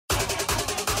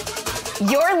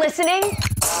You're listening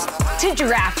to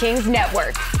DraftKings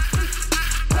Network.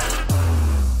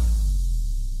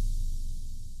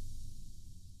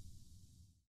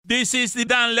 This is the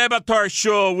Dan Batard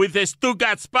Show with the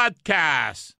Stugotz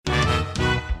podcast.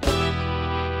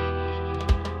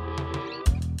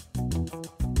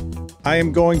 I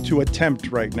am going to attempt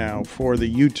right now for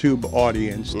the YouTube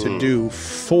audience to do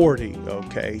 40,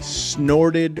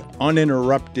 snorted,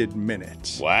 uninterrupted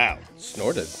minutes. Wow.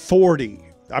 Snorted. 40.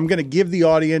 I'm going to give the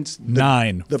audience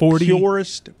the 40,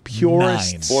 purest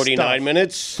 49 stuff.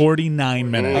 minutes? 49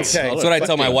 minutes. Okay. That's what I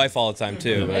tell my wife all the time,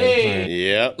 too.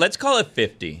 Yeah. Let's call it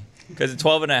 50. Because it's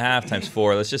 12 and a half times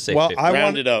 4. Let's just say 50.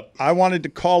 Round it up. I wanted to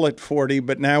call it 40,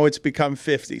 but now it's become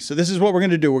 50. So this is what we're going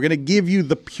to do. We're going to give you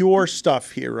the pure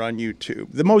stuff here on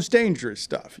YouTube, the most dangerous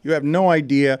stuff. You have no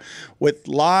idea. With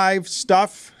live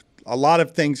stuff, a lot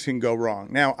of things can go wrong.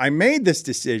 Now, I made this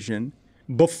decision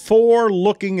before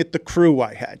looking at the crew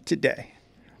I had today.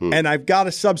 And I've got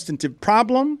a substantive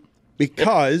problem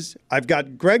because I've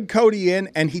got Greg Cote in,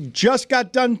 and he just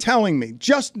got done telling me,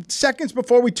 just seconds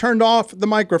before we turned off the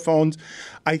microphones,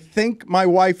 I think my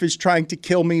wife is trying to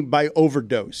kill me by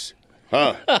overdose.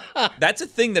 Huh. That's a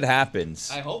thing that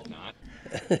happens. I hope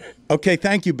not. Okay,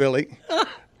 thank you, Billy.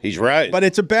 He's right. But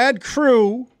it's a bad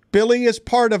crew. Billy is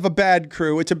part of a bad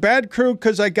crew. It's a bad crew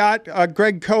because I got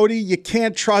Greg Cote. You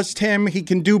can't trust him. He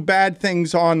can do bad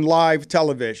things on live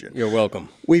television. You're welcome.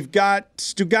 We've got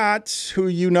Stugotz, who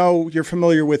you're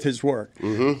familiar with his work.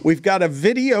 Mm-hmm. We've got a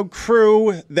video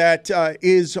crew that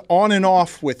is on and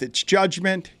off with its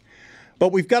judgment.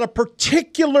 But we've got a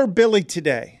particular Billy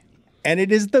today. And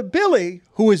it is the Billy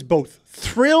who is both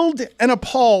thrilled and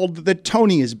appalled that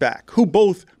Tony is back, who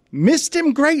both missed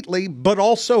him greatly but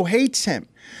also hates him.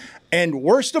 And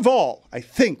worst of all,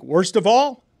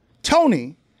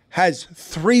 Tony has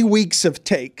 3 weeks of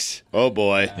takes. Oh,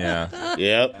 boy. Yeah.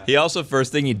 Yep. He also,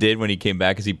 first thing he did when he came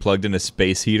back is he plugged in a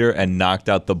space heater and knocked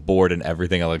out the board and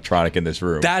everything electronic in this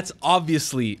room. That's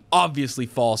obviously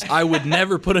false. I would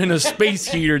never put in a space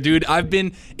heater, dude. I've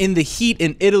been in the heat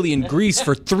in Italy and Greece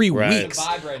for 3 weeks.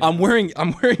 I'm wearing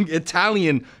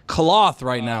Italian cloth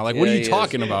right now. Like, what are you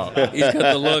talking about? He's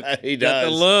got the look. He got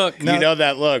does. the look. You know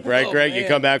that look, right, Greg? Man. You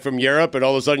come back from Europe, and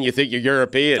all of a sudden you think you're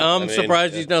European. I'm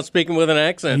surprised he's not speaking with an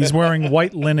accent. He's wearing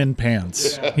white linen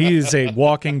pants. He is a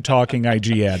walking, talking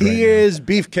IG ad. He is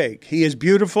beefcake. He is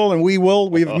beautiful, and we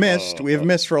have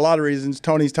missed for a lot of reasons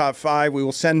Tony's top 5. We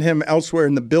will send him elsewhere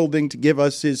in the building to give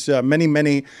us his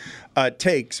many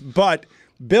takes. But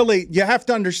Billy, you have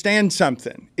to understand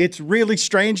something. It's really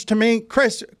strange to me.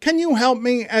 Chris, can you help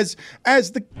me as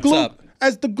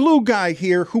the glue guy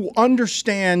here who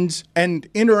understands and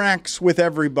interacts with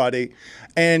everybody,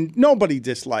 and nobody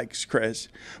dislikes Chris.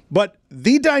 But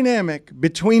the dynamic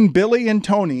between Billy and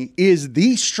Tony is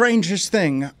the strangest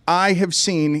thing I have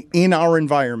seen in our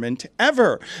environment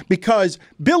ever, because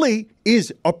Billy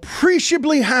is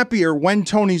appreciably happier when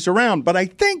Tony's around, but I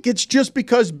think it's just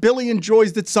because Billy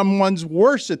enjoys that someone's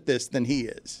worse at this than he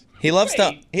is. He loves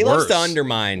to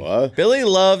undermine. What? Billy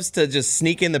loves to just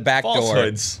sneak in the back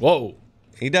Falsehoods. door. Whoa.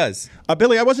 He does.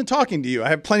 Billy, I wasn't talking to you. I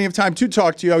have plenty of time to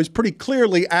talk to you. I was pretty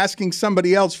clearly asking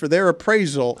somebody else for their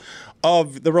appraisal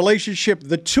of the relationship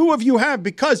the two of you have,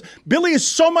 because Billy is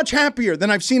so much happier than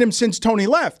I've seen him since Tony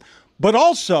left. But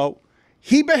also,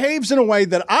 he behaves in a way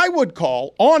that I would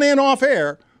call, on and off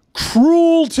air,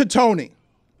 cruel to Tony.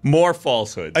 More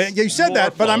falsehoods. You said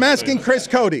that, but I'm asking Chris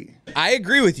Cote. I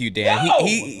agree with you, Dan.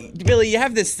 No! Billy, you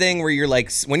have this thing where you're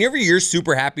like, whenever you're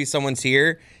super happy someone's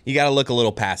here, you got to look a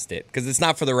little past it because it's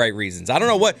not for the right reasons. I don't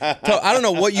know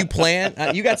what you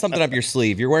plan. You got something up your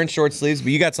sleeve. You're wearing short sleeves,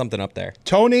 but you got something up there.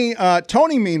 Tony,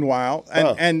 meanwhile,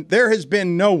 and there has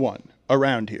been no one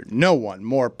around here, no one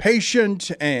more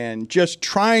patient and just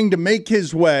trying to make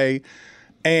his way.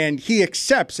 And he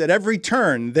accepts at every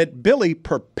turn that Billy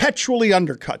perpetually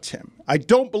undercuts him. I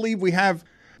don't believe we have...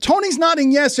 Tony's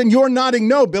nodding yes and you're nodding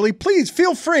no, Billy. Please,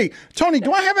 feel free. Tony,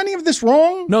 do I have any of this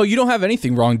wrong? No, you don't have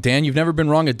anything wrong, Dan. You've never been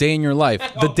wrong a day in your life.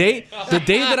 The day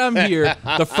that I'm here,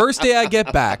 the first day I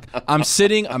get back, I'm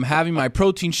sitting, I'm having my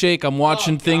protein shake, I'm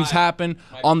watching things happen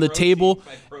on the table,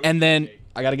 and then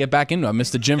I got to get back into it. I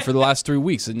missed the gym for the last 3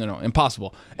 weeks. No,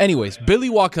 impossible. Anyways, Billy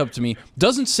walked up to me,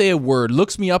 doesn't say a word,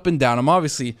 looks me up and down. I'm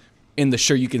obviously in the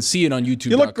shirt. You can see it on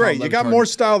YouTube. You look great. You got more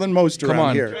style than most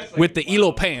around here. With the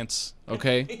Elo pants,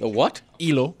 okay? The what?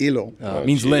 Elo.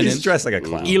 Means linen. He's dressed like a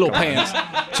clown. Elo pants.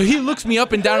 So he looks me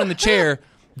up and down in the chair,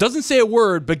 doesn't say a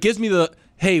word, but gives me the,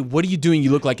 hey, what are you doing?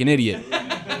 You look like an idiot.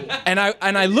 And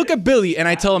I look at Billy and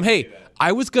I tell him, hey,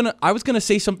 I was gonna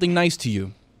say something nice to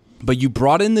you, but you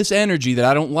brought in this energy that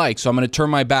I don't like, so I'm going to turn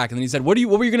my back. And then he said, what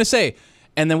were you going to say?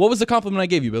 And then what was the compliment I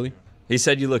gave you, Billy? He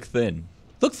said you look thin.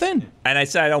 Look thin. And I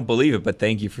said I don't believe it, but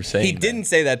thank you for saying He didn't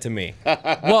say that to me.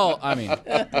 Well, I mean,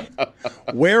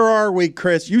 Where are we,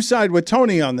 Chris? You side with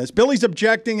Tony on this. Billy's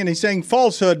objecting and he's saying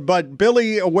falsehood, but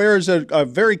Billy wears a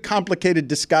very complicated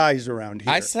disguise around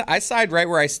here. I side right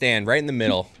where I stand, right in the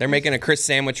middle. They're making a Chris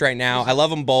sandwich right now. I love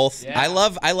them both. Yeah.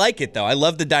 I like it though. I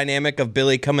love the dynamic of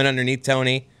Billy coming underneath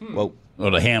Tony. Whoa. Oh,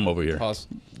 the ham over here. pause.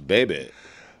 Baby.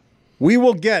 We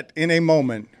will get in a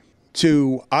moment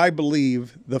to, I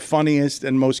believe, the funniest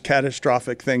and most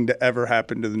catastrophic thing to ever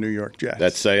happen to the New York Jets.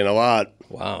 That's saying a lot.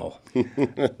 Wow.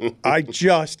 I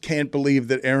just can't believe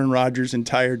that Aaron Rodgers'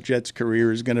 entire Jets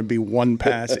career is going to be one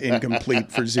pass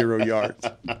incomplete for 0 yards.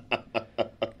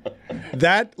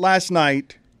 That last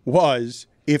night was,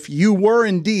 if you were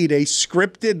indeed a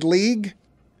scripted league,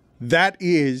 that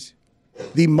is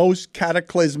the most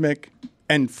cataclysmic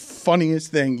and funniest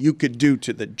thing you could do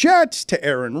to the Jets, to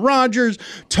Aaron Rodgers,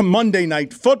 to Monday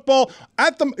Night Football.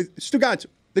 Stugotz,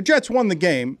 the Jets won the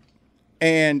game,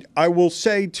 and I will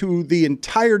say to the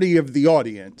entirety of the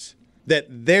audience that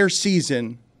their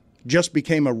season just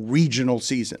became a regional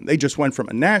season. They just went from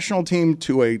a national team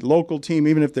to a local team,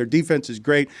 even if their defense is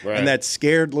great. Right. And that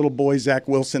scared little boy, Zach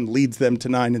Wilson, leads them to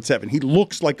 9-7. He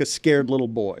looks like a scared little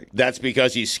boy. That's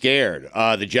because he's scared.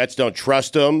 The Jets don't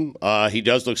trust him. He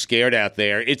does look scared out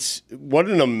there. What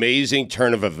an amazing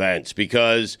turn of events,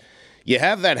 because you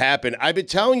have that happen. I've been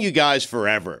telling you guys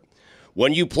forever,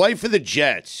 when you play for the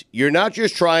Jets, you're not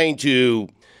just trying to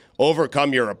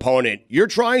overcome your opponent. You're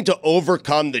trying to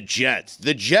overcome the Jets.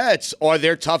 The Jets are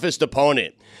their toughest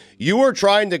opponent. You are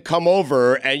trying to come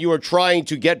over and you are trying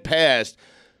to get past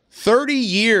 30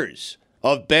 years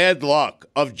of bad luck,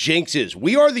 of jinxes.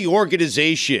 We are the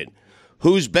organization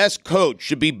whose best coach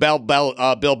should be Bill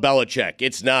Belichick.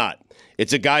 It's not.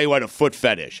 It's a guy who had a foot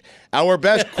fetish. Our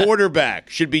best quarterback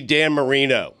should be Dan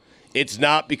Marino. It's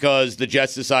not, because the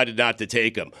Jets decided not to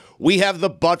take him. We have the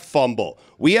butt fumble.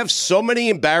 We have so many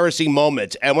embarrassing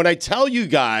moments. And when I tell you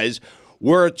guys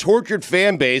we're a tortured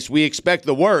fan base, we expect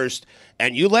the worst,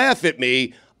 and you laugh at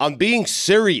me, I'm being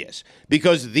serious,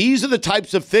 because these are the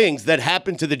types of things that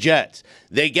happen to the Jets.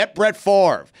 They get Brett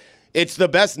Favre. It's the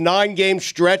best 9-game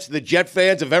stretch the Jet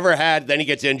fans have ever had. Then he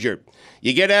gets injured.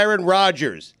 You get Aaron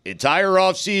Rodgers. Entire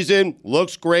offseason,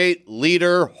 looks great,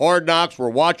 leader, hard knocks. We're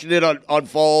watching it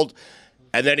unfold.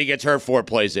 And then he gets hurt 4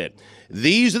 plays in.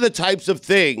 These are the types of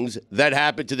things that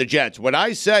happen to the Jets. When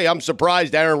I say I'm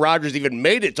surprised Aaron Rodgers even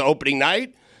made it to opening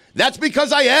night, that's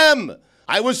because I am.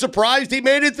 I was surprised he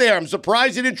made it there. I'm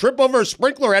surprised he didn't trip over a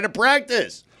sprinkler at a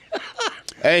practice.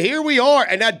 And here we are.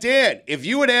 And now, Dan, if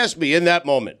you had asked me in that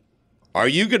moment, are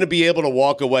you going to be able to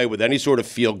walk away with any sort of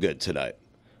feel-good tonight?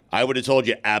 I would have told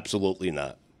you absolutely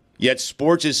not. Yet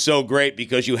sports is so great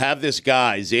because you have this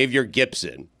guy, Xavier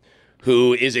Gipson,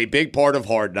 who is a big part of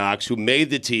Hard Knocks, who made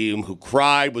the team, who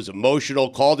cried, was emotional,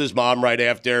 called his mom right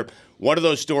after. One of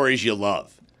those stories you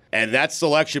love. And that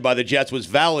selection by the Jets was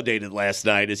validated last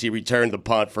night as he returned the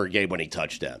punt for a game-winning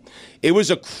touchdown. It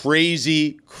was a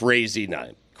crazy, crazy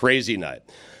night. Crazy night.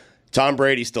 Tom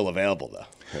Brady's still available, though.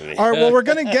 All right, well, we're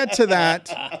going to get to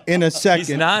that in a second.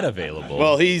 He's not available.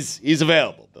 Well, he's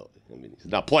available, Bill. I mean, he's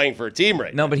not playing for a team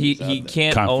right now. No, but he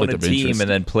can't own a team and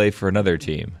then play for another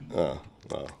team.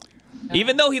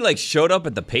 Even though he showed up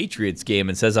at the Patriots game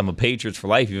and says I'm a Patriots for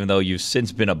life, even though you've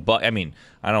since been I mean,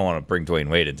 I don't want to bring Dwayne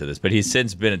Wade into this, but he's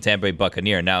since been a Tampa Bay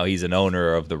Buccaneer. Now he's an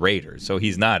owner of the Raiders, so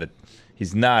he's not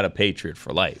a Patriot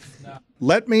for life.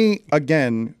 Let me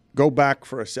again go back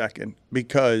for a second,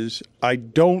 because I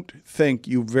don't think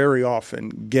you very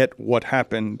often get what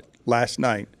happened last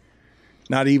night,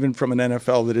 not even from an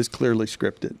NFL that is clearly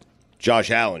scripted. Josh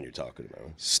Allen you're talking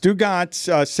about.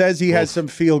 Stugotz says he has some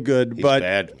feel-good, but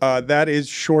that is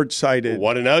short-sighted.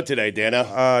 1-0 today,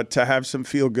 Dana. To have some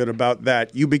feel-good about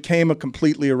that. You became a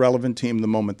completely irrelevant team the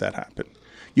moment that happened.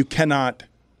 You cannot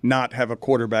not have a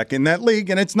quarterback in that league,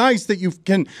 and it's nice that you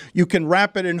can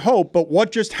wrap it in hope, but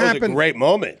what just happened? Those are great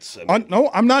moments.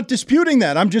 No, I'm not disputing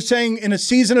that. I'm just saying in a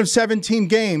season of 17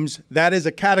 games, that is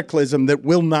a cataclysm that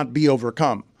will not be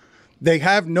overcome. They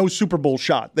have no Super Bowl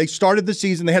shot. They started the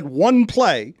season, they had one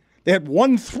play, they had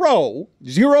one throw,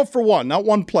 0 for 1, not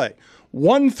one play,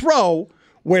 one throw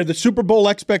where the Super Bowl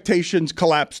expectations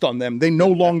collapsed on them. They no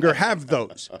longer have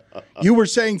those. You were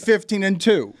saying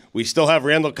 15-2. We still have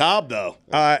Randall Cobb, though,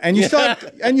 and you still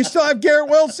have Garrett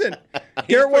Wilson.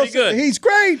 Garrett Wilson, good. He's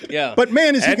great. Yeah. But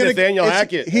man, is he going Nathaniel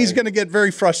Hackett. He's going to get very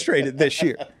frustrated this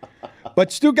year. But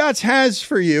Stugotz has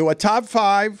for you a top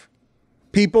 5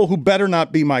 people who better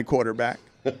not be my quarterback,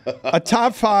 a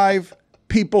top 5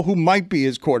 people who might be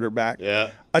his quarterback.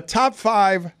 Yeah. A top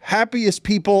 5 happiest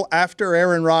people after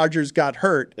Aaron Rodgers got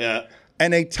hurt. Yeah.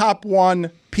 and a top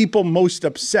 1 people most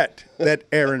upset that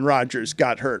Aaron Rodgers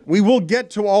got hurt. We will get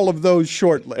to all of those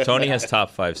shortly. Tony has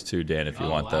top 5s too, Dan, if you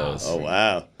want those. Oh,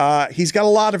 wow. He's got a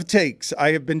lot of takes.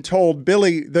 I have been told,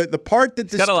 Billy, the part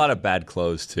that He's got a lot of bad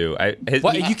clothes too.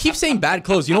 You keep saying bad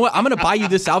clothes. You know what? I'm going to buy you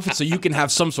this outfit so you can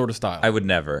have some sort of style. I would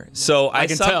never. So I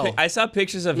can tell. I saw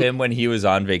pictures of him when he was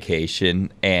on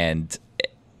vacation, and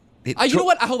you know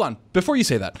what? Hold on. Before you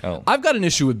say that, I've got an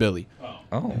issue with Billy.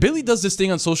 Billy does this thing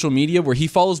on social media where he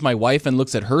follows my wife and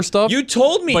looks at her stuff. You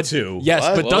told me to. Yes,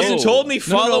 but doesn't told me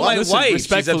follow my listen, wife.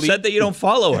 She's upset that you don't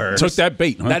follow her. Took that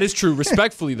bait. Huh? That is true.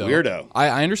 Respectfully, though. Weirdo.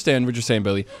 I understand what you're saying,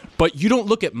 Billy. But you don't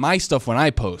look at my stuff when I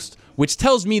post, which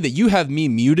tells me that you have me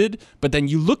muted, but then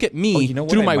you look at me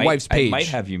through my wife's page. I might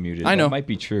have you muted. I know. That might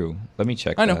be true. Let me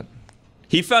check I know. that.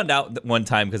 He found out one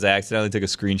time because I accidentally took a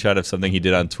screenshot of something he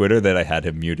did on Twitter that I had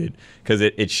him muted because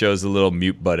it shows the little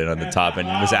mute button on the top and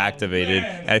it was activated.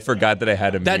 And I forgot that I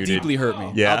had him muted. That deeply hurt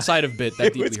me. Yeah. Outside of bit,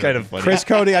 that deeply It's kind of funny. Chris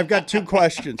Cote, I've got 2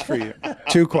 questions for you.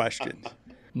 2 questions.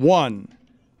 1,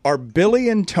 are Billy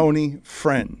and Tony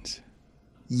friends?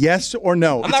 Yes or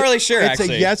no? I'm not really sure, It's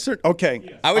actually. a yes or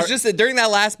okay. I was just during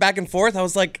that last back and forth. I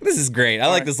was like, "This is great. I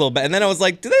like this little bit." And then I was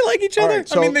like, "Do they like each other?" right,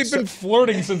 so- I mean, they've been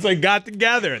flirting since they got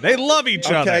together. They love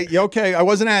each other. Okay, okay. I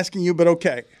wasn't asking you, but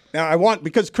okay. Now I want,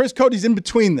 because Chris Cody's in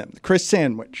between them, the Chris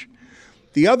sandwich.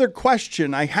 The other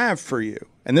question I have for you,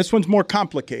 and this one's more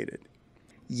complicated.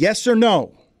 Yes or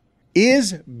no?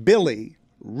 Is Billy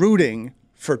rooting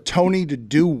for Tony to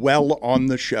do well on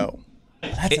the show?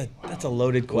 That's a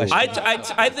loaded question.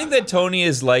 I think that Tony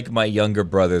is like my younger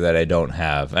brother that I don't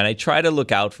have, and I try to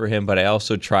look out for him, but I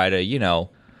also try to,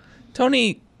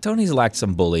 Tony's lacked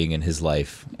some bullying in his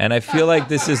life, and I feel like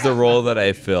this is the role that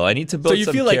I fill. I need to build. So you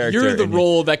some feel like character you're the in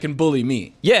role that can bully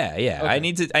me. Yeah. Okay. I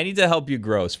need to help you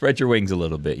grow, spread your wings a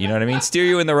little bit. You know what I mean? Steer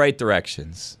you in the right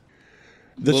directions.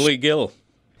 Bully Gill.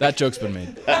 That joke's been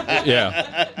made.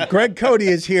 Yeah. Greg Cote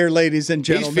is here, ladies and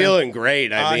gentlemen. He's feeling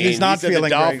great. I mean, he's not he said feeling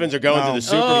the Dolphins great. are going No. to the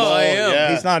Super Bowl.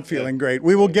 Yeah. He's not feeling great.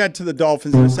 We will get to the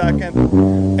Dolphins in a second.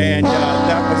 And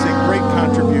that was a great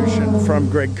contribution from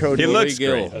Greg Cote. He looks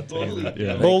Gill. great.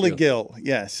 Bully Gill,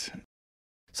 yes.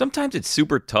 Sometimes it's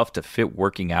super tough to fit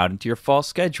working out into your fall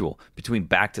schedule. Between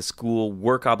back to school,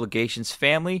 work obligations,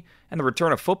 family, and the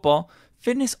return of football,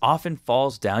 fitness often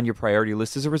falls down your priority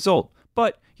list as a result.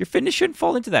 But your fitness shouldn't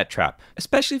fall into that trap,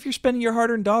 especially if you're spending your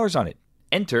hard-earned dollars on it.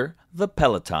 Enter the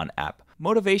Peloton app.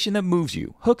 Motivation that moves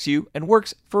you, hooks you, and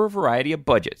works for a variety of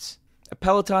budgets. At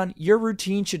Peloton, your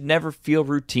routine should never feel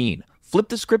routine. Flip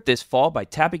the script this fall by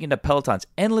tapping into Peloton's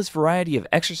endless variety of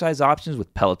exercise options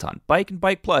with Peloton Bike and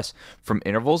Bike Plus. From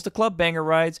intervals to club banger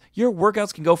rides, your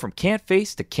workouts can go from can't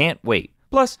face to can't wait.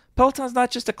 Plus, Peloton's not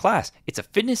just a class, it's a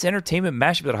fitness entertainment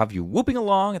mashup that'll have you whooping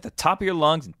along at the top of your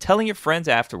lungs and telling your friends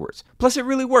afterwards. Plus, it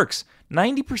really works.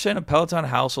 90% of Peloton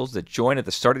households that join at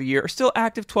the start of the year are still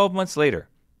active 12 months later.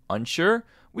 Unsure?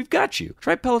 We've got you.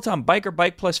 Try Peloton Bike or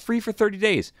Bike Plus free for 30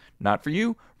 days. Not for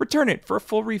you? Return it for a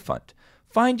full refund.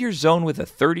 Find your zone with a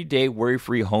 30-day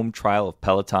worry-free home trial of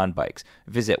Peloton bikes.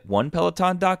 Visit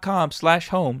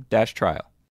onepeloton.com/home-trial.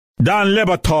 Dan Le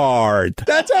Batard.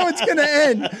 That's how it's going to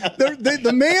end.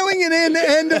 The mailing it in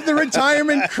end of the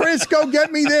retirement, Chris, go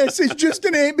get me this, is just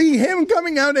going to be him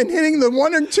coming out and hitting the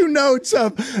 1 or 2 notes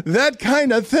of that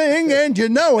kind of thing, and you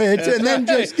know it, and then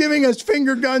just giving us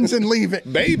finger guns and leaving.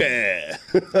 Baby.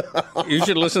 You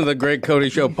should listen to the Greg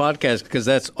Cote Show podcast because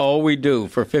that's all we do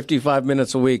for 55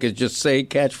 minutes a week is just say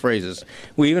catchphrases.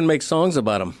 We even make songs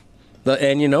about them.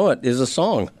 And You Know It is a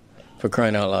song. For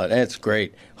crying out loud. That's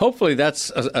great. Hopefully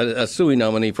that's a Suey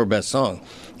nominee for Best Song.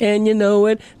 And you know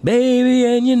it, baby,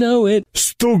 and you know it.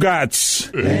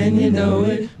 Stugotz. And you know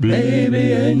it,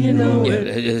 baby, and you know it.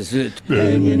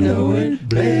 And you know it,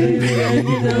 baby, and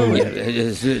you know it.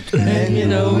 And you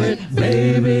know it,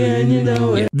 baby, and you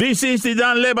know it. This is the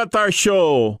Dan Le Batard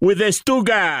Show with the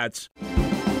Stugotz.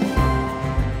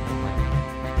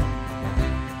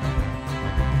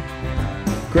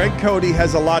 Greg Cote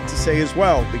has a lot to say as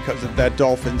well because of that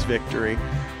Dolphins victory.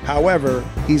 However,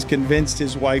 he's convinced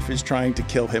his wife is trying to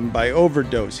kill him by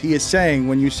overdose. He is saying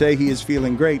when you say he is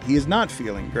feeling great, he is not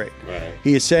feeling great. Right.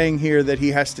 He is saying here that he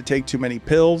has to take too many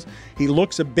pills. He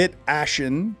looks a bit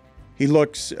ashen. He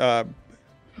looks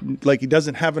like he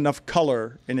doesn't have enough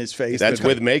color in his face. That's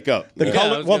with makeup.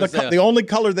 The only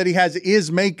color that he has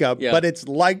is makeup, but it's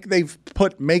like they've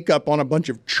put makeup on a bunch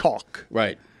of chalk.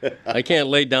 Right. I can't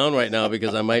lay down right now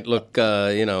because I might look,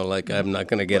 like I'm not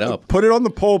going to get up. Put it on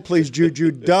the poll, please, Juju.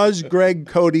 Does Greg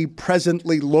Cote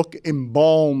presently look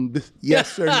embalmed?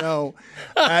 Yes or no?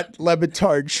 At Le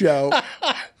Batard Show.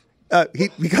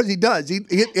 Because he does.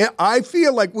 I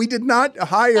feel like we did not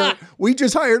hire. We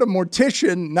just hired a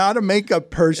mortician, not a makeup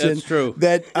person. That's true.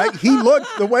 That he looked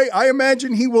the way I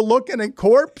imagine he will look in a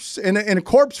corpse, in a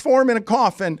corpse form in a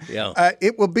coffin. Yeah.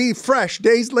 It will be fresh.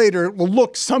 Days later, it will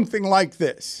look something like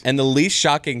this. And the least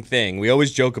shocking thing, we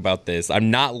always joke about this. I'm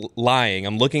not lying.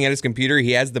 I'm looking at his computer.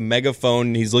 He has the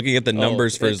megaphone. He's looking at the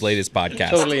numbers for his latest podcast.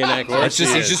 Totally inaccurate.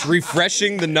 He's just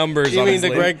refreshing the numbers. You on mean his the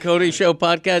Greg Cote Show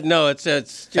podcast? No, it's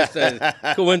just a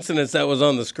coincidence that was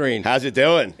on the screen. How's it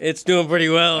doing? It's doing pretty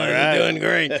well. It's doing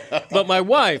great. But my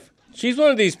wife, she's one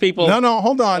of these people. No,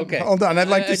 hold on. Okay. Hold on. I'd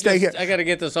like to stay here. I got to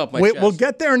get this off my chest. We'll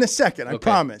get there in a second, I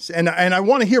promise. And I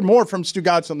want to hear more from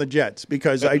Stugotz on the Jets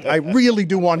because I really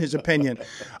do want his opinion.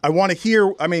 I want to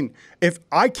hear, if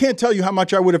I can't tell you how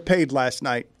much I would have paid last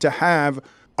night to have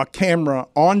a camera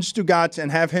on Stugotz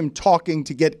and have him talking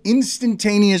to get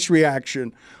instantaneous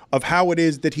reaction of how it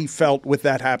is that he felt with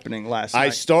that happening last night. I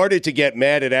started to get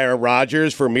mad at Aaron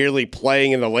Rodgers for merely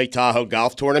playing in the Lake Tahoe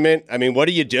golf tournament. What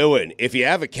are you doing? If you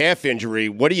have a calf injury,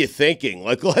 what are you thinking?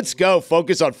 Let's go.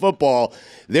 Focus on football.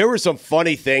 There were some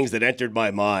funny things that entered my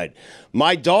mind.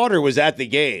 My daughter was at the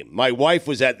game. My wife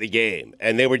was at the game,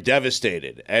 and they were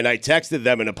devastated. And I texted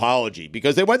them an apology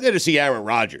because they went there to see Aaron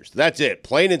Rodgers. That's it.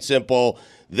 Plain and simple.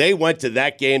 They went to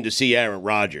that game to see Aaron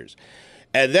Rodgers.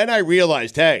 And then I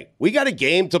realized, hey, we got a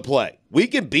game to play. We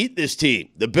can beat this team.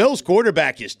 The Bills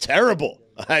quarterback is terrible.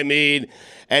 And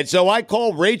so I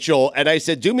called Rachel and I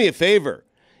said, do me a favor.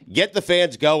 Get the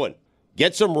fans going.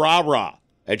 Get some rah-rah.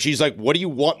 And she's like, what do you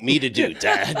want me to do,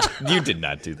 Dad? You did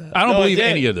not do that. I don't believe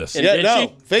any of this. Yeah,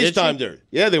 no. FaceTimed her.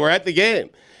 Yeah, they were at the game.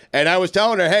 And I was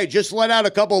telling her, hey, just let out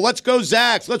a couple, let's go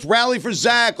Zacs. Let's rally for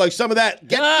Zach. Like some of that.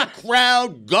 Get the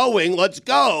crowd going. Let's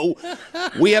go.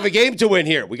 We have a game to win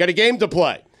here. We got a game to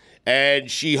play. And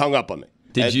she hung up on me.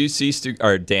 Did you see,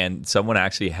 Dan, someone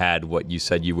actually had what you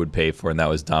said you would pay for, and that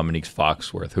was Dominique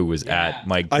Foxworth, who was at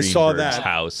Mike Greenberg's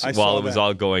house while it was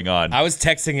all going on. I was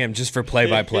texting him just for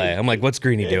play-by-play. I'm like, what's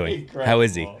Greeny doing? How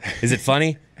is he? Is it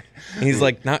funny? And he's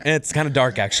like, no, it's kind of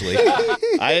dark, actually.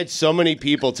 I had so many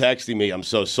people texting me, I'm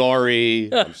so sorry,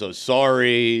 I'm so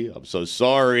sorry, I'm so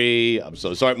sorry, I'm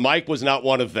so sorry. Mike was not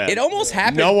one of them. It almost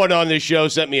happened. No one on this show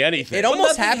sent me anything. It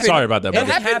almost happened. Sorry about that. It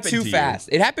happened too fast.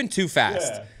 It happened too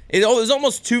fast. Yeah. It was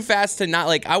almost too fast to not,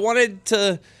 I wanted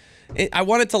to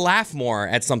laugh more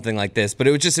at something like this, but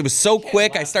it was so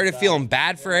quick. I started feeling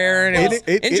bad for Aaron.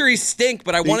 Injuries stink,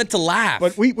 but I wanted to laugh.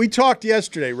 But we talked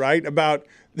yesterday, right, about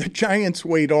the Giants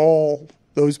wait all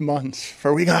those months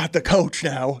for we got the coach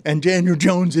now, and Daniel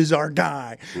Jones is our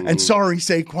guy. And sorry,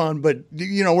 Saquon, but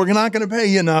we're not going to pay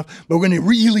you enough, but we're going to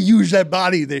really use that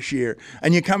body this year.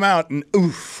 And you come out and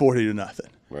 40-0.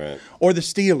 Right. Or the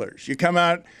Steelers, you come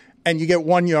out and you get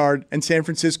 1 yard, and San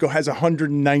Francisco has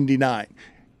 199.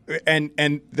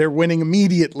 And they're winning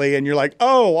immediately, and you're like,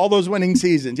 oh, all those winning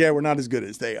seasons. Yeah, we're not as good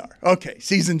as they are. Okay,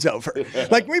 season's over.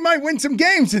 We might win some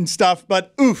games and stuff,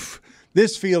 but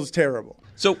this feels terrible.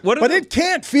 But it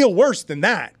can't feel worse than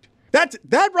that.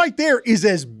 That right there is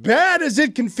as bad as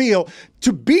it can feel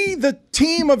to be the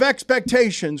team of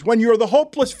expectations when you're the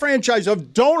hopeless franchise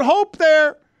of don't hope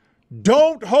there.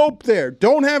 Don't hope there.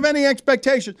 Don't have any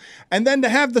expectations. And then to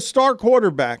have the star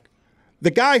quarterback,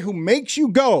 the guy who makes you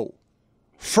go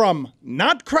from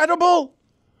not credible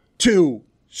to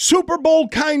Super Bowl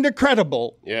kind of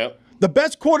credible. Yeah. The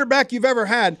best quarterback you've ever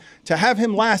had, to have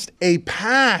him last a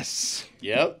pass.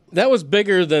 Yep. That was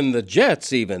bigger than the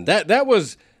Jets even. That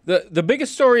was the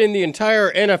biggest story in the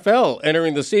entire NFL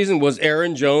entering the season was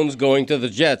Aaron Jones going to the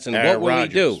Jets. And Aaron what will he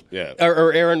do? Yeah.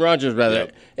 Or Aaron Rodgers,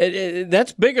 rather. Yep.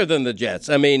 That's bigger than the Jets.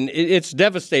 It's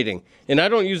devastating. And I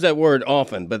don't use that word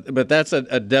often, but that's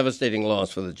a devastating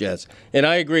loss for the Jets. And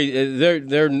I agree.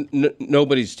 They're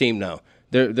nobody's team now.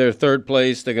 They're third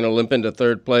place. They're going to limp into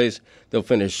third place. They'll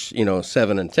finish,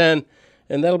 7-10,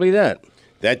 and that'll be that.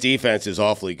 That defense is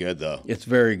awfully good, though. It's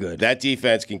very good. That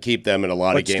defense can keep them in a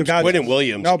lot of games. Quinnen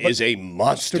Williams is a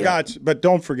monster. Stugotz, but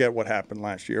don't forget what happened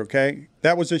last year, okay?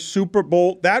 That was a Super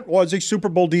Bowl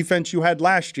defense you had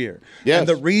last year. Yes. And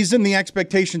the reason the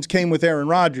expectations came with Aaron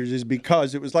Rodgers is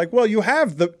because it was like, well,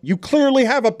 you clearly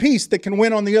have a piece that can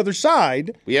win on the other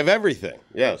side. We have everything.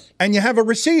 Yes. And you have a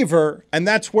receiver, and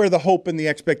that's where the hope and the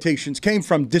expectations came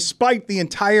from, despite the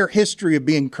entire history of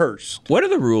being cursed. What are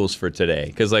the rules for today?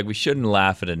 Because we shouldn't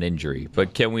laugh at an injury,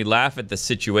 but can we laugh at the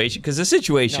situation? Because the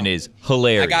situation is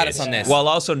hilarious. I got us on this. While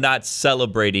also not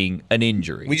celebrating an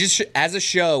injury. We just, as a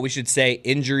show, we should say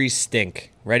injuries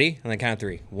stink. Ready? On the count of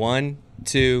 3. 1,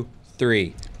 2,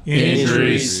 3.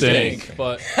 Injuries stink.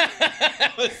 But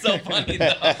That was so funny,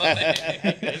 though.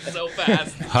 It's so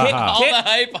fast. All the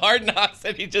hype, Hard Knocks,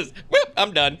 and he just, whoop,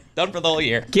 I'm done. Done for the whole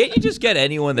year. Can't you just get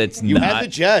anyone that's You not? had the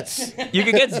Jets. You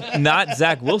could get not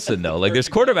Zach Wilson though. Like there's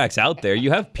quarterbacks out there.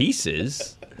 You have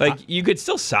pieces. Like you could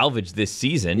still salvage this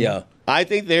season. Yeah. I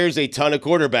think there's a ton of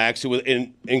quarterbacks,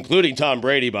 including Tom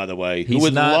Brady, by the way, who He's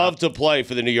would not- love to play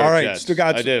for the New York All right, Jets.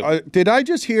 Stugotz, I do. did I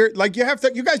just hear, like, you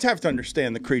guys have to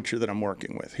understand the creature that I'm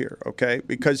working with here, okay?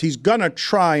 Because he's going to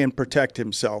try and protect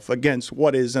himself against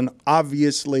what is an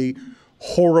obviously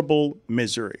horrible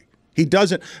misery. He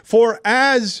doesn't, for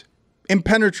as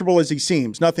impenetrable as he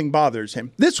seems, nothing bothers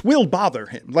him. This will bother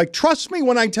him. Like, trust me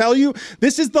when I tell you,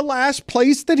 this is the last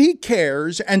place that he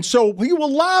cares, and so he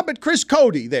will lob at Chris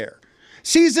Cote there.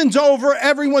 Season's over.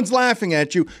 Everyone's laughing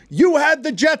at you. You had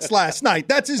the Jets last night.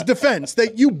 That's his defense,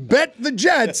 that you bet the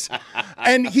Jets.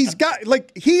 And he's got,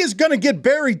 like, he is going to get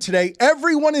buried today.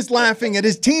 Everyone is laughing at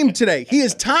his team today. He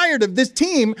is tired of this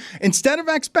team, instead of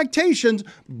expectations,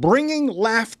 bringing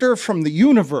laughter from the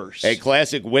universe. A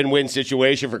classic win-win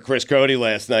situation for Chris Cote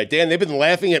last night. Dan, they've been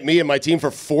laughing at me and my team for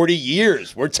 40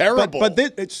 years. We're terrible. But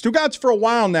Stugotz for a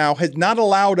while now has not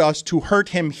allowed us to hurt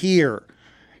him here.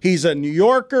 He's a New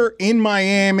Yorker in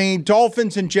Miami.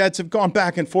 Dolphins and Jets have gone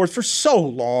back and forth for so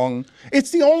long. It's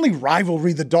the only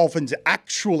rivalry the Dolphins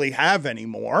actually have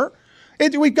anymore.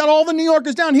 We've got all the New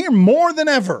Yorkers down here more than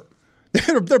ever.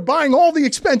 They're buying all the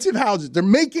expensive houses. They're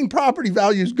making property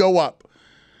values go up.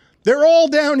 They're all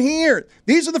down here.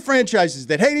 These are the franchises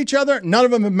that hate each other. None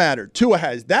of them have mattered. Tua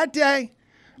has that day.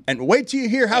 And wait till you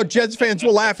hear how Jets fans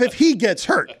will laugh if he gets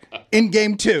hurt in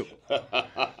Game 2.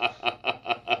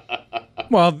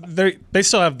 Well, they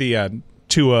still have the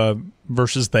Tua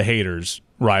versus the haters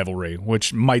rivalry,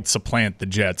 which might supplant the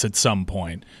Jets at some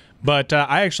point. But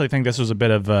I actually think this was a bit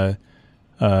of a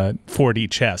 4D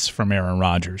chess from Aaron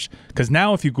Rodgers. Because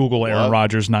now if you Google Aaron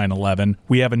Rodgers 9/11,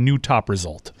 we have a new top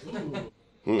result.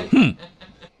 Man.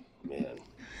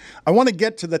 I want to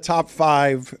get to the top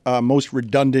 5 most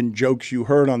redundant jokes you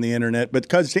heard on the internet,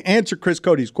 because to answer Chris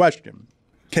Cote's question,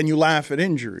 can you laugh at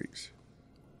injuries?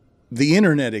 The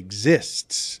internet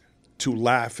exists to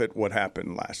laugh at what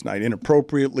happened last night,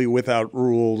 inappropriately, without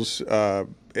rules. The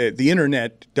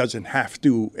internet doesn't have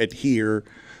to adhere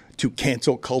to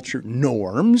cancel culture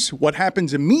norms. What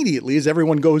happens immediately is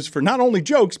everyone goes for not only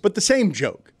jokes, but the same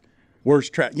joke.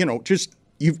 Worst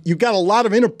you've got a lot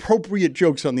of inappropriate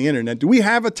jokes on the internet. Do we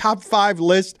have a top 5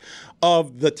 list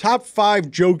of the top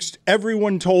 5 jokes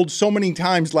everyone told so many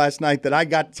times last night that I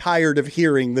got tired of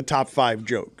hearing the top 5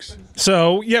 jokes?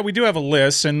 So, yeah, we do have a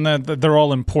list, and they're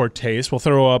all in poor taste. We'll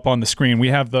throw up on the screen. We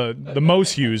have the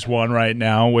most used one right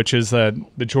now, which is the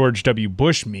George W.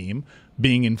 Bush meme,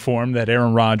 being informed that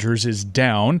Aaron Rodgers is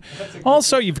down.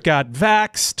 Also, you've got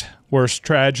Vaxxed, worst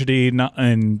tragedy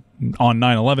on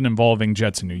 9/11 involving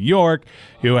Jets in New York.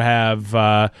 You have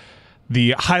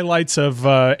the highlights of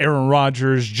Aaron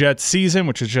Rodgers' Jets season,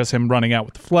 which is just him running out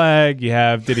with the flag. You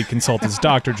have, did he consult his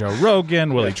doctor, Joe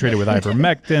Rogan? Will he treat it with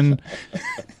ivermectin?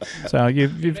 So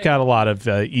you've got a lot of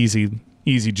easy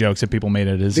jokes that people made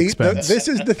at his expense. This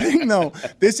is the thing, though.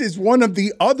 This is one of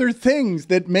the other things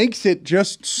that makes it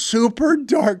just super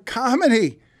dark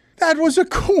comedy. That was a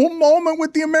cool moment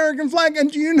with the American flag.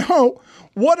 And do you know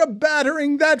what a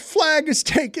battering that flag has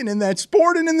taken in that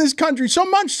sport and in this country? So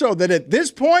much so that at this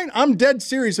point, I'm dead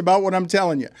serious about what I'm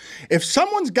telling you. If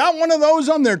someone's got one of those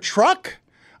on their truck,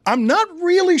 I'm not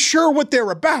really sure what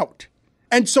they're about.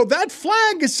 And so that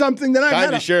flag is something that I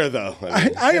kind of sure, though.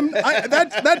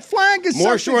 That flag is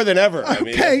more something, sure than ever.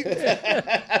 Okay.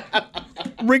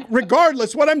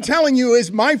 Regardless, what I'm telling you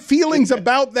is my feelings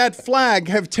about that flag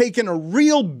have taken a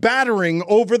real battering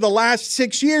over the last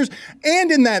 6 years,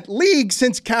 and in that league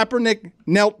since Kaepernick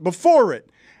knelt before it.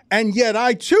 And yet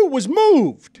I too was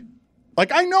moved.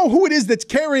 Like, I know who it is that's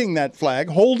carrying that flag,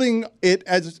 holding it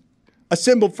as a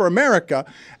symbol for America,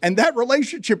 and that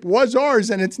relationship was ours,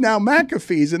 and it's now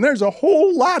McAfee's, and there's a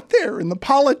whole lot there in the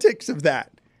politics of that.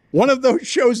 One of those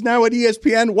shows now at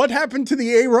ESPN. What happened to the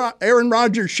Aaron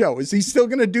Rodgers show? Is he still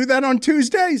going to do that on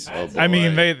Tuesdays? I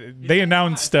mean, they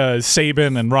announced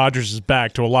Saban and Rodgers is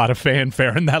back to a lot of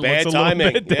fanfare, and that looks a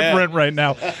little bit different right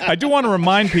now. I do want to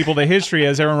remind people the history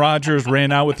as Aaron Rodgers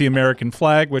ran out with the American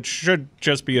flag, which should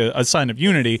just be a sign of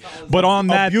unity. But on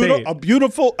that day,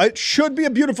 it should be a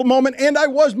beautiful moment, and I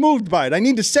was moved by it. I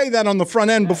need to say that on the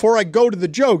front end before I go to the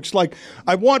jokes. Like,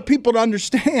 I want people to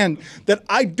understand that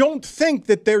I don't think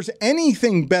that there's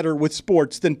anything better with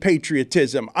sports than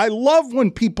patriotism. I love when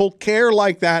people care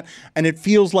like that and it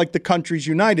feels like the country's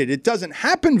united. It doesn't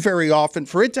happen very often.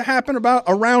 For it to happen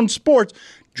around sports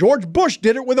George Bush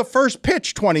did it with a first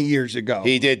pitch 20 years ago.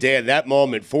 He did, Dan. That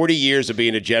moment, 40 years of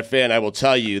being a Jet fan, I will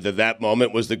tell you that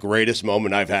moment was the greatest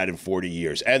moment I've had in 40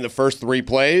 years. And the first 3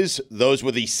 plays, those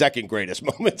were the second greatest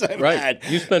moments I've had.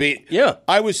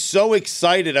 I was so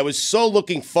excited. I was so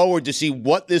looking forward to see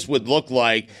what this would look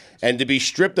like and to be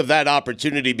stripped of that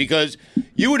opportunity, because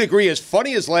you would agree, as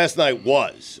funny as last night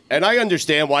was, and I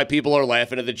understand why people are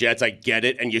laughing at the Jets. I get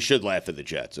it, and you should laugh at the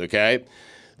Jets, okay?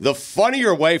 The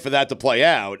funnier way for that to play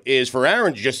out is for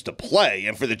Aaron just to play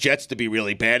and for the Jets to be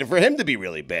really bad and for him to be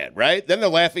really bad, right? Then they're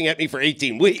laughing at me for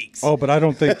 18 weeks. Oh, but I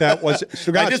don't think that was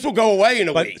Stugotz, this will go away in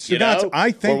a week, Stugotz,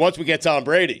 I think, or once we get Tom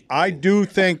Brady. I do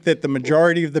think that the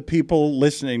majority of the people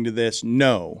listening to this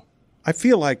know. I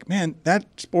feel like, man, that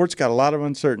sport's got a lot of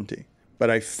uncertainty. But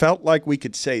I felt like we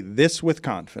could say this with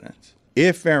confidence.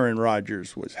 If Aaron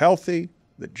Rodgers was healthy,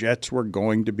 the Jets were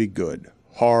going to be good.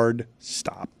 Hard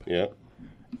stop. Yeah.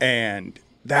 And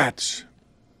that's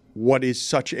what is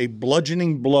such a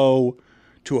bludgeoning blow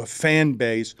to a fan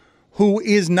base who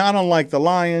is not unlike the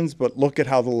Lions, but look at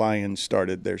how the Lions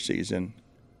started their season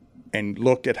and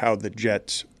look at how the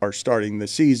Jets are starting the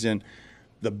season.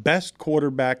 The best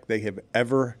quarterback they have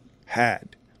ever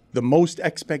had, the most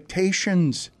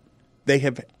expectations they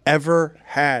have ever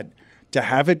had, to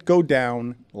have it go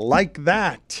down like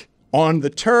that on the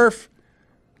turf,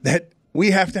 that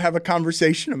we have to have a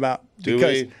conversation about.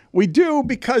 We do,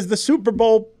 because the Super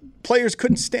Bowl players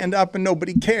couldn't stand up and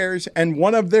nobody cares, and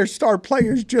one of their star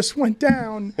players just went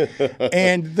down,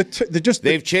 and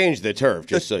they've changed the turf.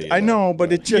 Just so you know. I know,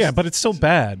 but it just but it's still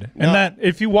bad. And that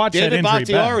if you watch David that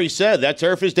injury Bakhtiari said that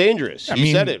turf is dangerous.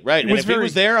 He said it right. And if he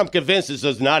was there, I'm convinced this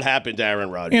does not happen to Aaron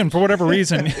Rodgers. And for whatever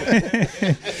reason,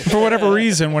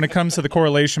 when it comes to the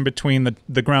correlation between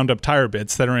the ground up tire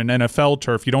bits that are in NFL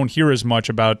turf, you don't hear as much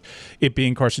about it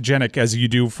being carcinogenic as you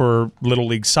do for Little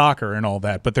League soccer and all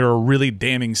that. But there are really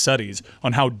damning studies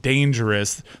on how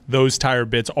dangerous those tire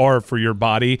bits are for your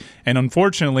body. And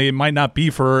unfortunately, it might not be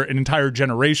for an entire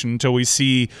generation until we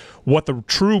see what the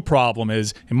true problem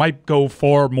is. It might go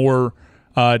far more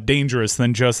dangerous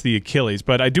than just the Achilles.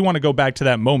 But I do want to go back to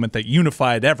that moment that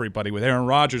unified everybody with Aaron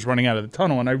Rodgers running out of the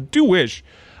tunnel. And I do wish,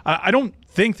 I don't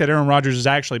think that Aaron Rodgers has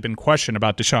actually been questioned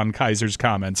about Deshaun Kaiser's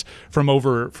comments from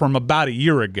about a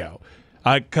year ago.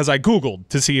 Because I Googled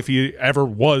to see if he ever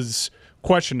was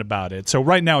questioned about it. So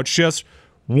right now it's just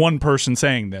one person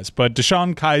saying this, but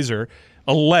Deshaun Kaiser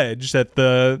alleged that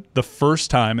the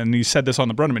first time, and he said this on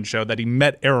the Brunneman show, that he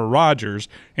met Aaron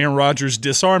Rodgers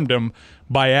disarmed him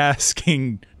by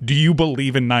asking, "Do you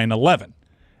believe in 9/11?"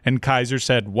 And Kaiser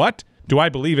said, "What? Do I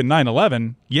believe in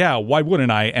 9/11? Yeah, why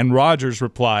wouldn't I?" And Rodgers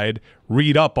replied,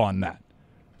 "Read up on that."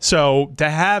 So to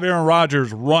have Aaron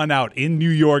Rodgers run out in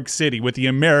New York City with the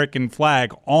American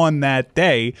flag on that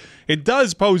day, it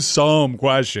does pose some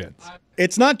questions.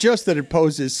 It's not just that it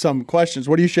poses some questions.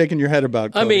 What are you shaking your head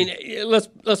about, Cote? I mean,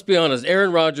 let's be honest.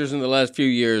 Aaron Rodgers in the last few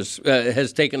years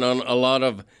has taken on a lot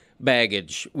of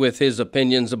baggage with his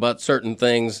opinions about certain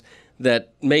things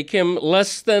that make him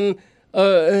less than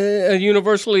a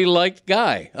universally liked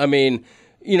guy. I mean,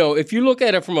 if you look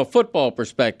at it from a football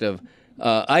perspective,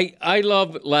 I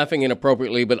love laughing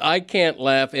inappropriately, but I can't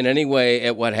laugh in any way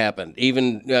at what happened,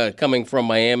 even coming from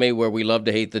Miami, where we love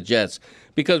to hate the Jets,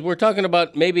 because we're talking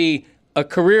about maybe a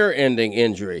career-ending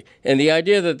injury. And the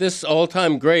idea that this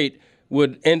all-time great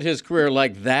would end his career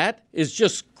like that is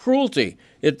just cruelty.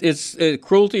 It's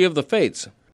cruelty of the fates.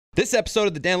 This episode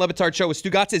of the Dan Le Batard Show with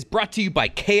Stugotz is brought to you by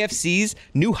KFC's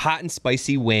new hot and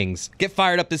spicy wings. Get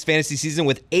fired up this fantasy season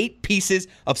with 8 pieces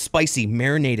of spicy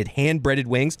marinated hand-breaded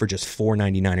wings for just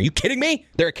 $4.99. Are you kidding me?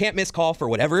 They're a can't-miss call for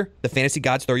whatever the fantasy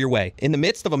gods throw your way. In the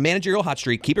midst of a managerial hot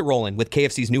streak, keep it rolling with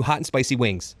KFC's new hot and spicy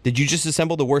wings. Did you just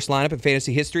assemble the worst lineup in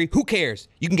fantasy history? Who cares?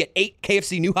 You can get 8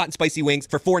 KFC new hot and spicy wings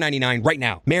for $4.99 right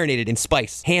now. Marinated in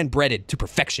spice, hand-breaded to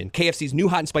perfection. KFC's new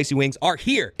hot and spicy wings are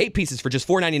here. 8 pieces for just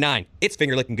 $4.99. It's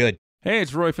finger-licking good. Hey,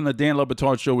 it's Roy from the Dan Le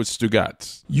Batard Show with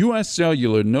Stugotz. U.S.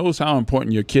 Cellular knows how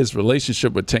important your kids'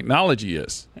 relationship with technology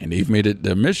is, and they've made it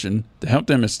their mission to help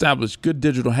them establish good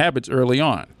digital habits early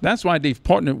on. That's why they've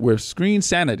partnered with Screen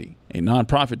Sanity, a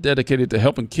nonprofit dedicated to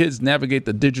helping kids navigate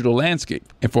the digital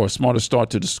landscape. And for a smarter start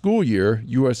to the school year,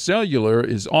 U.S. Cellular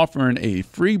is offering a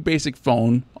free basic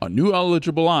phone on new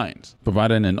eligible lines,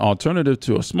 providing an alternative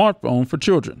to a smartphone for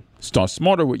children. Start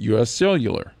smarter with U.S.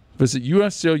 Cellular. Visit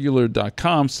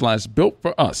uscellular.com/built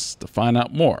for us to find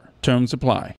out more. Terms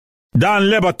apply. Don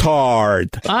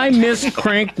Batard. I miss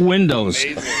crank windows.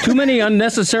 Too many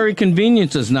unnecessary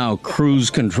conveniences now. Cruise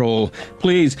control.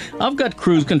 Please, I've got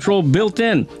cruise control built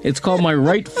in. It's called my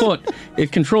right foot.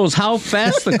 It controls how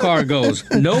fast the car goes.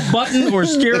 No button or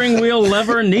steering wheel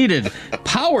lever needed.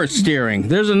 Power steering.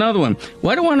 There's another one.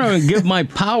 Why do I want to give my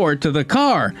power to the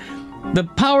car? The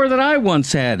power that I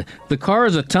once had. The car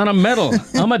is a ton of metal.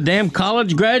 I'm a damn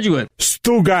college graduate.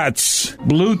 Stugotz.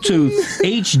 Bluetooth,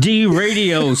 HD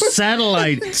radio,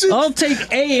 satellite. I'll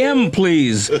take AM,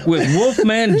 please, with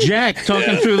Wolfman Jack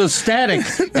talking through the static.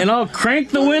 And I'll crank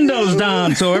the windows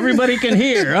down so everybody can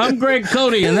hear. I'm Greg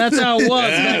Cote, and that's how it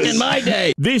was back in my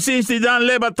day. This is the Don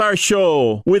Batard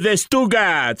Show with the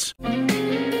Stugotz.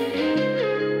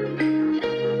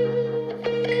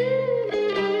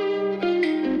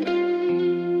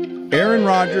 Aaron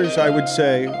Rodgers, I would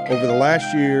say, over the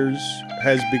last years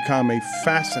has become a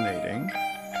fascinating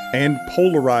and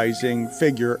polarizing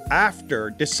figure after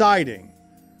deciding,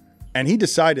 and he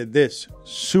decided this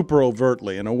super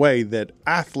overtly in a way that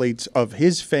athletes of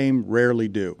his fame rarely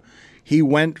do. He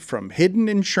went from hidden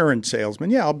insurance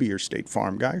salesman, yeah, I'll be your State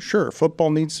Farm guy, sure,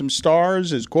 football needs some stars,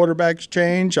 his quarterbacks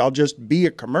change, I'll just be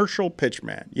a commercial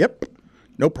pitchman. Yep,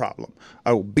 no problem.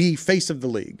 I will be face of the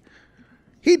league.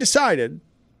 He decided,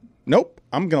 nope,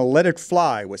 I'm going to let it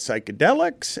fly with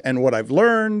psychedelics and what I've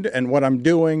learned and what I'm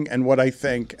doing and what I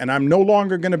think. And I'm no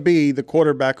longer going to be the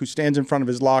quarterback who stands in front of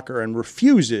his locker and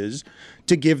refuses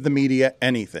to give the media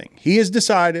anything. He has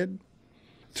decided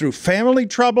through family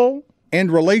trouble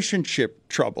and relationship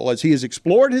trouble, as he has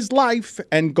explored his life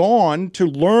and gone to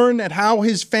learn at how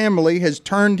his family has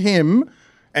turned him,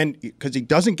 and because he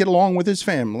doesn't get along with his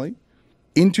family,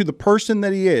 into the person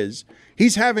that he is.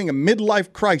 He's having a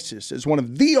midlife crisis as one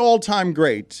of the all-time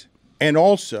greats and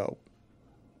also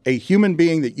a human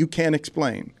being that you can't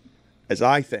explain, as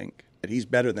I think that he's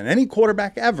better than any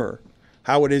quarterback ever,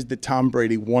 how it is that Tom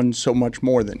Brady won so much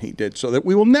more than he did, so that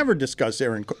we will never discuss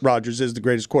Aaron Rodgers as the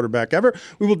greatest quarterback ever.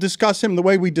 We will discuss him the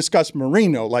way we discuss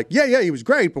Marino, like, yeah, he was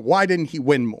great, but why didn't he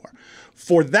win more?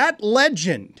 For that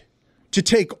legend to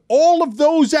take all of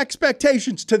those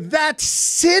expectations to that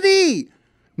city,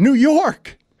 New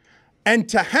York, and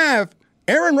to have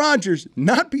Aaron Rodgers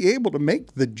not be able to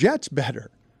make the Jets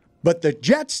better, but the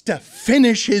Jets to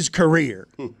finish his career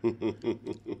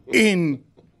in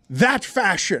that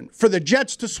fashion, for the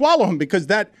Jets to swallow him, because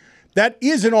that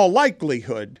is in all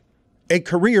likelihood a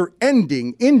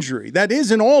career-ending injury. That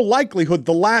is in all likelihood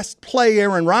the last play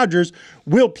Aaron Rodgers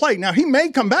will play. Now, he may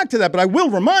come back to that, but I will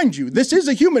remind you, this is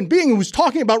a human being who was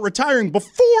talking about retiring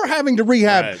before having to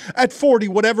rehab at 40,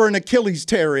 whatever an Achilles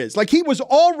tear is. Like, he was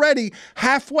already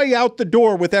halfway out the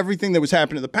door with everything that was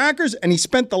happening to the Packers, and he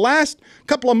spent the last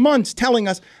couple of months telling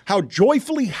us how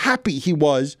joyfully happy he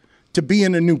was to be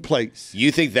in a new place.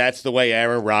 You think that's the way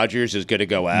Aaron Rodgers is going to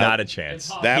go out? Not a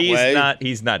chance.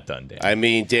 He's not done, Dan. I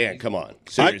mean, Dan, come on.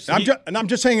 Seriously. I'm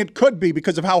just saying it could be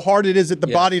because of how hard it is at the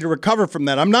body to recover from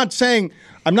that. I'm not saying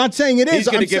it is. He's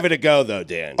going to give it a go, though,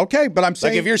 Dan. Okay, but I'm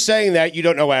saying, like, if you're saying that, you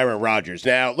don't know Aaron Rodgers.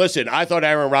 Now, listen, I thought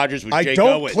Aaron Rodgers was Jake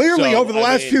Owen. Clearly, over the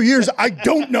last few years, I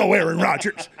don't know Aaron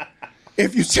Rodgers.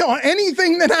 If you saw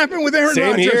anything that happened with Aaron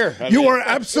Rodgers, you are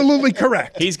absolutely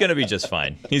correct. He's going to be just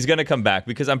fine. He's going to come back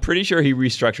because I'm pretty sure he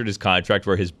restructured his contract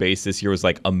where his base this year was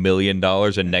like $1 million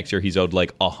and next year he's owed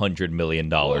like $100 million.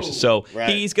 Whoa, so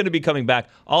he's going to be coming back.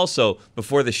 Also,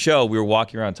 before the show, we were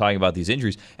walking around talking about these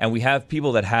injuries, and we have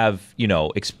people that have,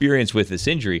 experience with this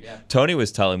injury. Yeah. Tony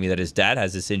was telling me that his dad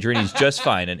has this injury and he's just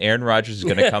fine, and Aaron Rodgers is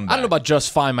going to come back. I don't know about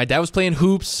just fine. My dad was playing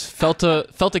hoops, felt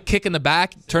a kick in the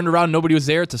back, turned around, nobody was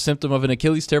there. It's a symptom of an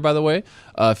Achilles tear, by the way.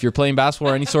 If you're playing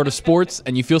basketball or any sort of sports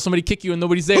and you feel somebody kick you and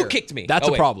nobody's there, who kicked me? That's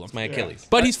a problem. It's my Achilles.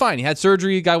 But he's fine. He had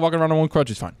surgery. Guy walking around on one crutch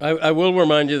is fine. I will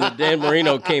remind you that Dan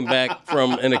Marino came back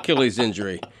from an Achilles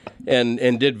injury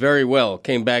and did very well.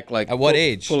 Came back like at what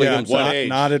age?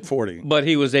 Not at 40. But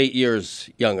he was 8 years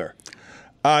younger.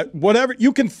 Whatever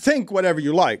you can think, whatever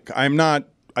you like.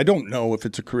 I don't know if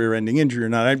it's a career-ending injury or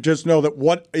not. I just know that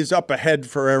what is up ahead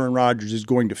for Aaron Rodgers is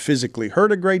going to physically hurt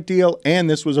a great deal, and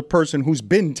this was a person who's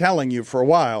been telling you for a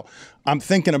while, I'm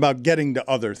thinking about getting to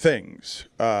other things,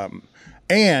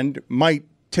 and might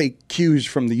take cues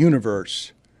from the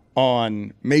universe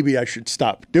on maybe I should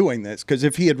stop doing this, because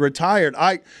if he had retired,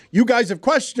 you guys have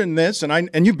questioned this,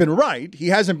 and you've been right. He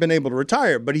hasn't been able to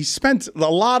retire, but he spent a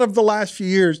lot of the last few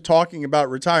years talking about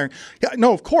retiring. Yeah,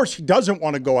 no, of course he doesn't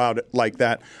want to go out like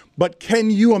that, but can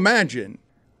you imagine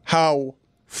how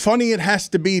funny it has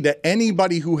to be to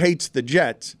anybody who hates the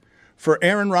Jets for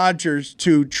Aaron Rodgers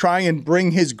to try and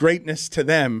bring his greatness to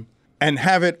them and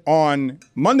have it on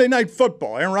Monday Night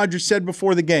Football? Aaron Rodgers said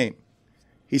before the game,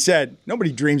 He said,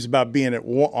 nobody dreams about being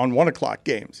on 1 o'clock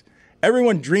games.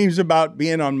 Everyone dreams about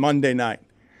being on Monday night.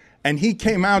 And he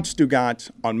came out, Stugotz,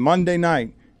 on Monday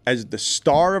night as the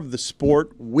star of the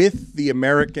sport with the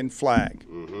American flag.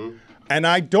 Mm-hmm. And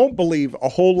I don't believe a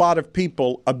whole lot of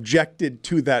people objected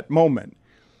to that moment.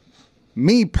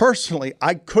 Me personally,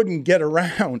 I couldn't get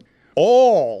around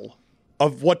all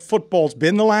of what football's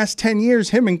been the last 10 years,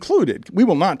 him included. We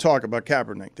will not talk about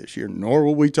Kaepernick this year, nor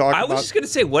will we talk about... I was just going to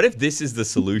say, what if this is the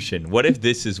solution? What if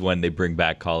this is when they bring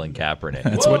back Colin Kaepernick?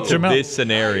 That's what Jamel... This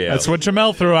scenario. That's what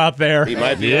Jamel threw out there. He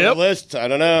might be on the list. I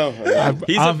don't know.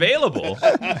 He's available.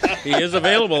 He is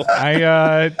available.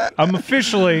 I'm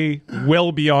officially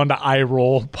well beyond the eye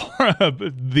roll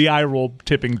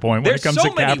tipping point when it comes to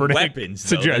Kaepernick weapons,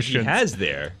 suggestions. That he has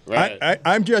there. Right.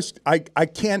 I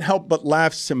can't help but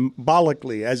laugh symbolically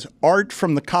as art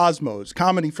from the cosmos,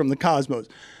 comedy from the cosmos.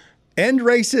 End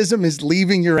racism is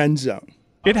leaving your end zone.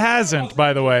 It hasn't,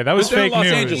 by the way. That was fake Los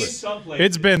news. Angeles.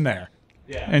 It's been there.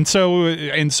 Yeah. And so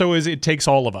is it takes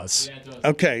all of us.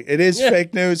 Okay, it is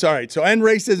fake news. All right, so end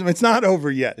racism, it's not over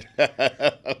yet.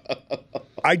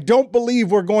 I don't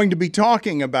believe we're going to be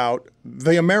talking about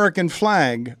the American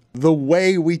flag the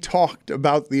way we talked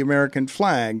about the American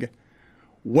flag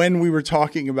when we were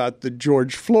talking about the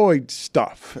George Floyd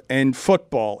stuff and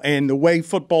football and the way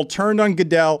football turned on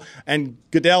Goodell, and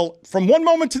Goodell, from one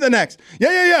moment to the next,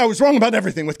 I was wrong about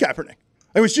everything with Kaepernick.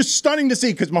 It was just stunning to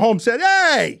see because Mahomes said,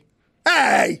 hey,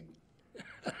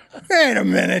 wait a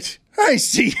minute. I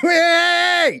see you.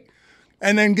 Hey.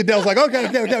 And then Goodell's like, okay.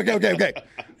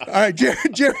 All right,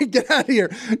 Jerry, get out of here.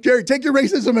 Jerry, take your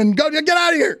racism and go. Get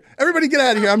out of here. Everybody get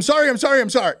out of here. I'm sorry.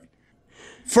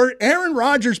 For Aaron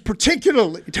Rodgers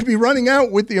particularly to be running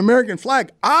out with the American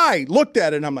flag, I looked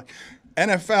at it and I'm like,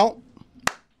 NFL,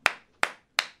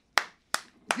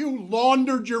 you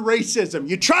laundered your racism.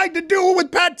 You tried to do it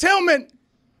with Pat Tillman.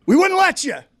 We wouldn't let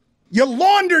you. You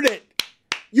laundered it.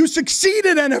 You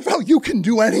succeeded, NFL. You can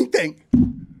do anything.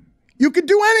 You can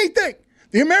do anything.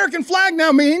 The American flag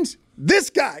now means this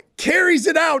guy carries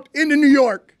it out into New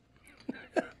York.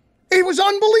 It was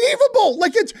unbelievable.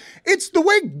 Like it's the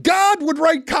way God would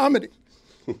write comedy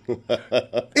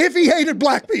if he hated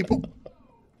black people.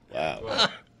 Wow.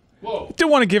 I do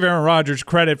want to give Aaron Rodgers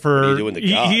credit for What are you doing to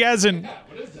God? He hasn't.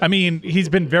 I mean, he's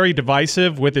been very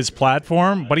divisive with his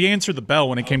platform, but he answered the bell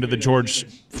when it came to the George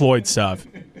Floyd stuff.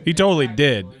 He totally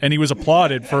did, and he was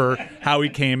applauded for how he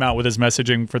came out with his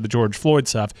messaging for the George Floyd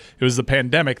stuff. It was the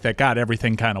pandemic that got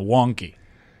everything kind of wonky,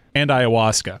 and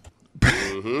ayahuasca.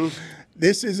 Mm-hmm.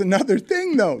 This is another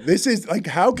thing, though. This is like,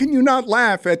 how can you not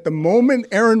laugh at the moment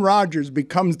Aaron Rodgers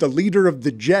becomes the leader of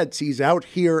the Jets? He's out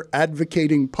here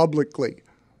advocating publicly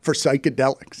for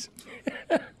psychedelics.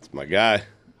 That's my guy.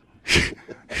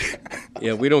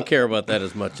 Yeah, we don't care about that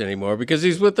as much anymore because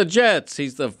he's with the Jets.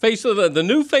 He's the face of the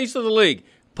new face of the league.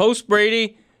 Post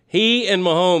Brady, he and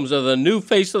Mahomes are the new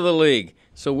face of the league.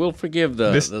 So we'll forgive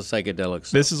the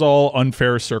psychedelics. This is all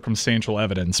unfair circumstantial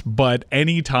evidence, but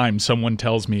anytime someone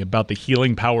tells me about the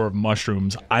healing power of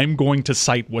mushrooms, I'm going to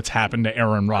cite what's happened to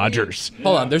Aaron Rodgers.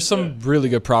 Hold on, there's some really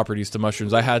good properties to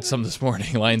mushrooms. I had some this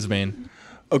morning, lion's mane.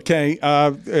 Okay,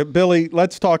 Billy,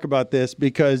 let's talk about this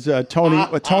because Tony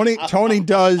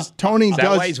does. Is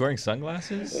that why he's wearing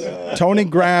sunglasses? Tony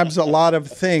grabs a lot of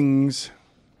things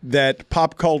that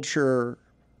pop culture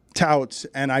touts,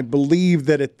 and I believe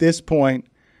that at this point,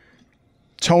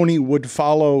 Tony would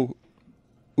follow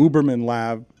Huberman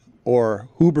Lab or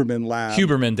Huberman Lab.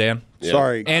 Huberman, Dan. Yeah.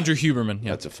 Sorry. Andrew Huberman. Yeah.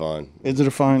 That's a fine. Is it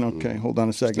a fine? Okay, hold on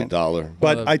a second. It's $1.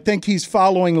 But I think he's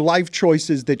following life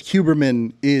choices that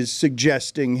Huberman is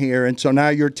suggesting here. And so now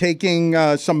you're taking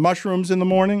some mushrooms in the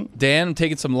morning? Dan, I'm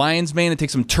taking some lion's mane. I take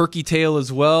some turkey tail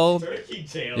as well. Turkey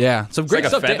tail? Yeah. Some great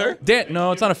like a stuff. feather? Dan,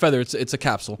 no, it's not a feather. It's a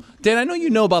capsule. Dan, I know you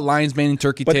know about lion's mane and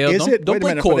turkey But tail. is it? Don't Wait a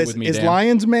play minute. coy But with me, is Dan.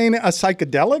 lion's mane a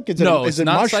psychedelic? It's it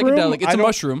not mushroom? psychedelic. It's a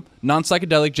mushroom.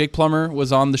 Non-psychedelic. Jake Plummer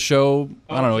was on the show,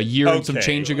 I don't know, a year and some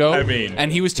change ago. I mean,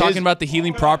 and he was talking about the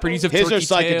healing properties of His turkey are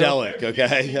tail. psychedelic,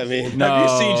 okay? I mean, No. Have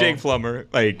you seen Jake Plummer?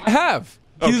 I have.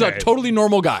 He's Okay. a totally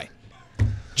normal guy.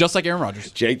 Just like Aaron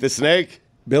Rodgers. Jake the Snake.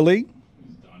 Billy?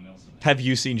 Have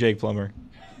you seen Jake Plummer?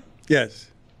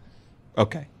 Yes.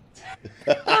 Okay.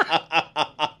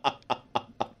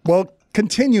 Well,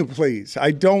 continue, please. I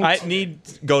I need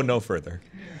go no further.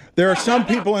 There are some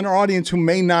people in our audience who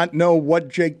may not know what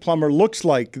Jake Plummer looks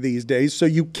like these days, so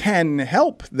you can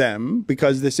help them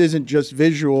because this isn't just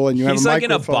visual and you have a microphone. He's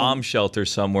like in a bomb shelter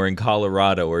somewhere in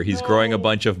Colorado where he's growing a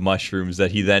bunch of mushrooms that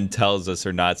he then tells us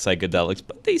are not psychedelics,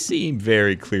 but they seem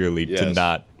very clearly to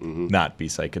not be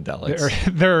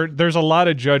psychedelics. There's a lot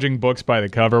of judging books by the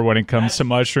cover when it comes to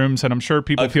mushrooms, and I'm sure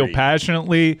people feel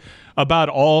passionately about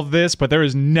all of this, but there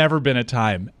has never been a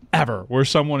time ever where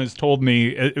someone has told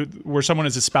me, where someone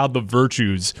has espoused the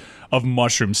virtues of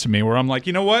mushrooms to me, where I'm like,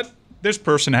 you know what? This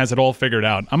person has it all figured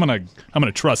out. I'm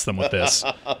gonna trust them with this.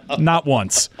 Not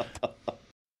once.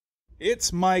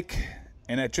 It's Mike,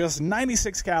 and at just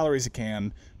 96 calories a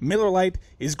can, Miller Lite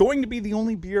is going to be the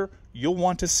only beer you'll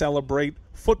want to celebrate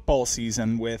football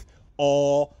season with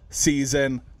all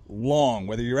season long.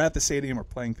 Whether you're at the stadium or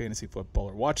playing fantasy football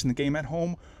or watching the game at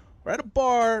home or at a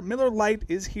bar, Miller Lite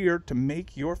is here to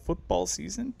make your football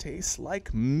season taste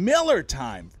like Miller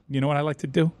time. You know what I like to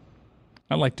do?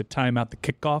 I like to time out the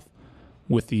kickoff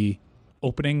with the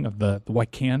opening of the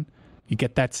white can. You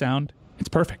get that sound? It's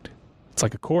perfect. It's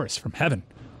like a chorus from heaven.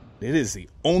 It is the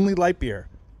only light beer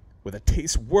with a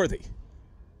taste worthy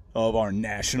of our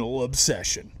national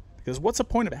obsession. Because what's the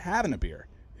point of having a beer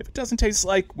if it doesn't taste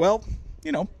like, well,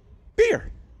 beer?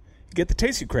 You get the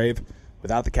taste you crave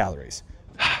without the calories.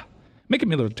 Make it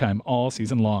Miller time all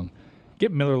season long.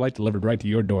 Get Miller Lite delivered right to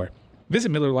your door. Visit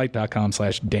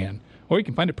MillerLite.com/Dan, or you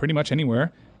can find it pretty much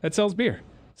anywhere that sells beer.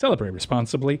 Celebrate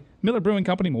responsibly. Miller Brewing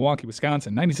Company, Milwaukee,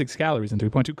 Wisconsin. 96 calories and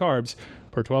 3.2 carbs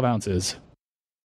per 12 ounces.